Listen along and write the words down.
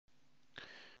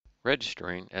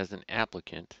registering as an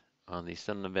applicant on the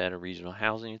Southern Nevada Regional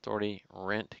Housing Authority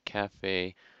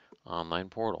RentCafe online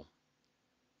portal.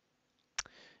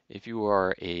 If you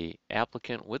are an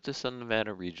applicant with the Southern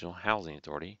Nevada Regional Housing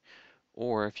Authority,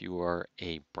 or if you are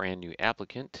a brand new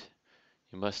applicant,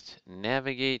 you must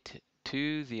navigate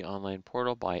to the online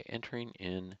portal by entering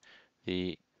in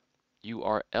the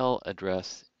URL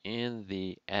address in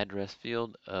the address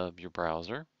field of your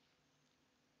browser.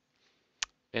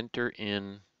 Enter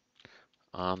in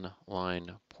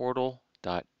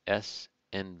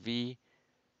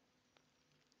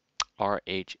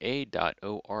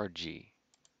onlineportal.snvrha.org.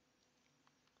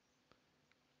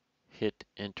 Hit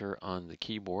enter on the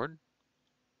keyboard,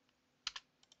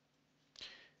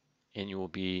 and you will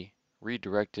be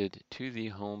redirected to the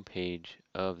home page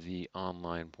of the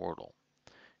online portal.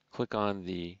 Click on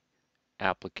the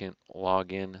applicant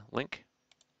login link.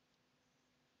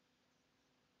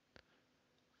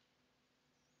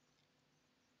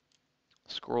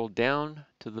 Scroll down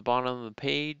to the bottom of the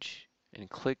page and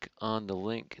click on the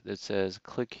link that says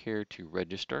click here to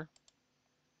register.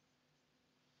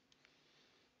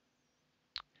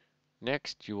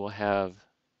 Next, you will have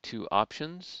two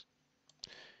options.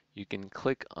 You can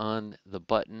click on the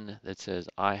button that says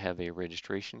I have a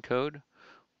registration code,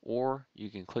 or you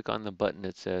can click on the button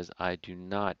that says I do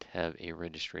not have a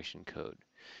registration code.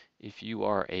 If you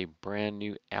are a brand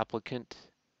new applicant,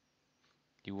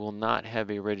 you will not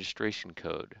have a registration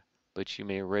code, but you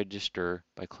may register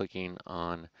by clicking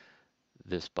on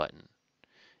this button.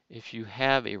 If you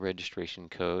have a registration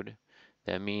code,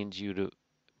 that means you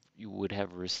would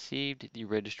have received the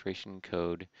registration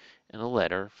code in a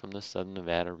letter from the Southern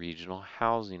Nevada Regional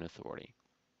Housing Authority.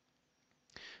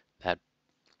 That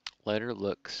letter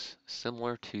looks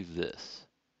similar to this.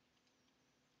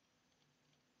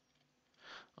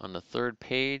 On the third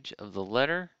page of the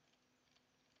letter,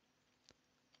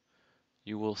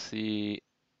 you will see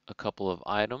a couple of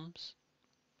items.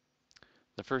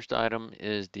 The first item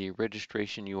is the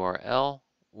registration URL,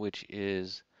 which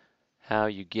is how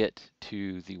you get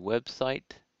to the website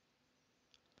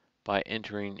by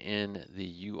entering in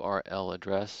the URL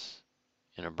address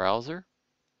in a browser.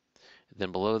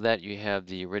 Then below that you have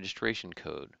the registration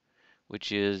code,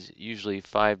 which is usually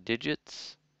 5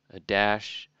 digits, a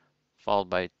dash,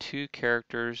 followed by 2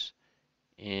 characters,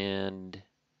 and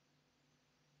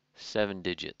 7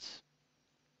 digits.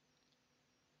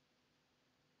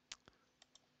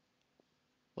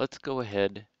 Let's go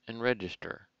ahead and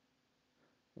register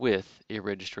with a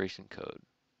registration code.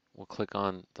 We'll click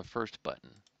on the first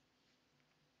button.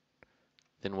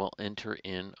 Then we'll enter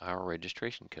in our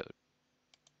registration code.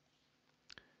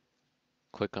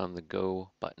 Click on the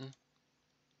Go button.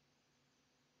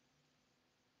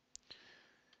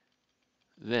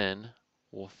 Then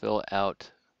we'll fill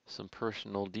out some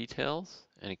personal details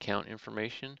and account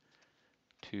information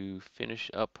to finish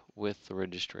up with the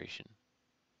registration.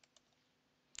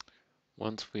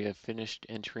 Once we have finished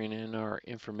entering in our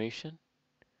information,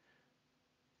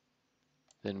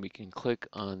 then we can click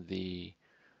on the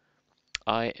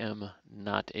I am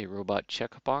not a robot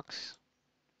checkbox.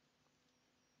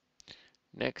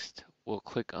 Next, we'll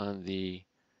click on the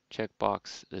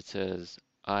checkbox that says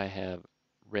I have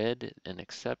read and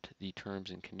accept the terms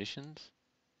and conditions.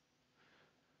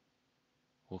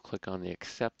 We'll click on the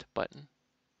accept button.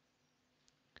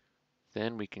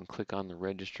 Then we can click on the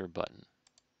register button.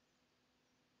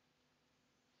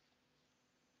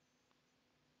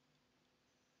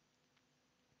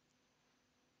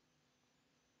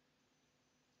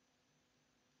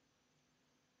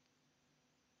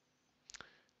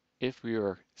 If we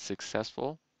are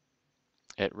successful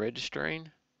at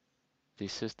registering, the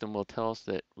system will tell us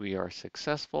that we are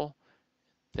successful.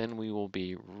 Then we will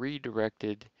be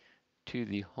redirected to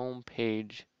the home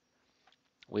page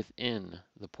within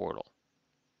the portal.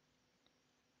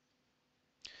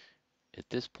 At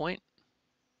this point,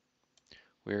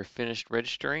 we are finished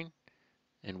registering,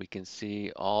 and we can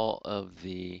see all of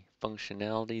the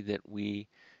functionality that we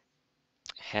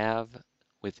have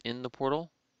within the portal.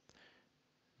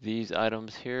 These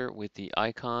items here with the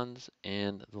icons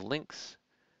and the links,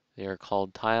 they are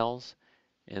called tiles,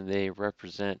 and they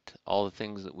represent all the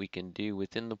things that we can do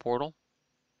within the portal.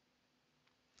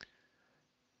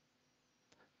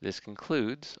 This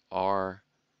concludes our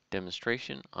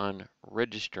demonstration on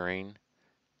registering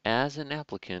as an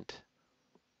applicant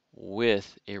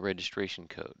with a registration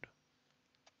code.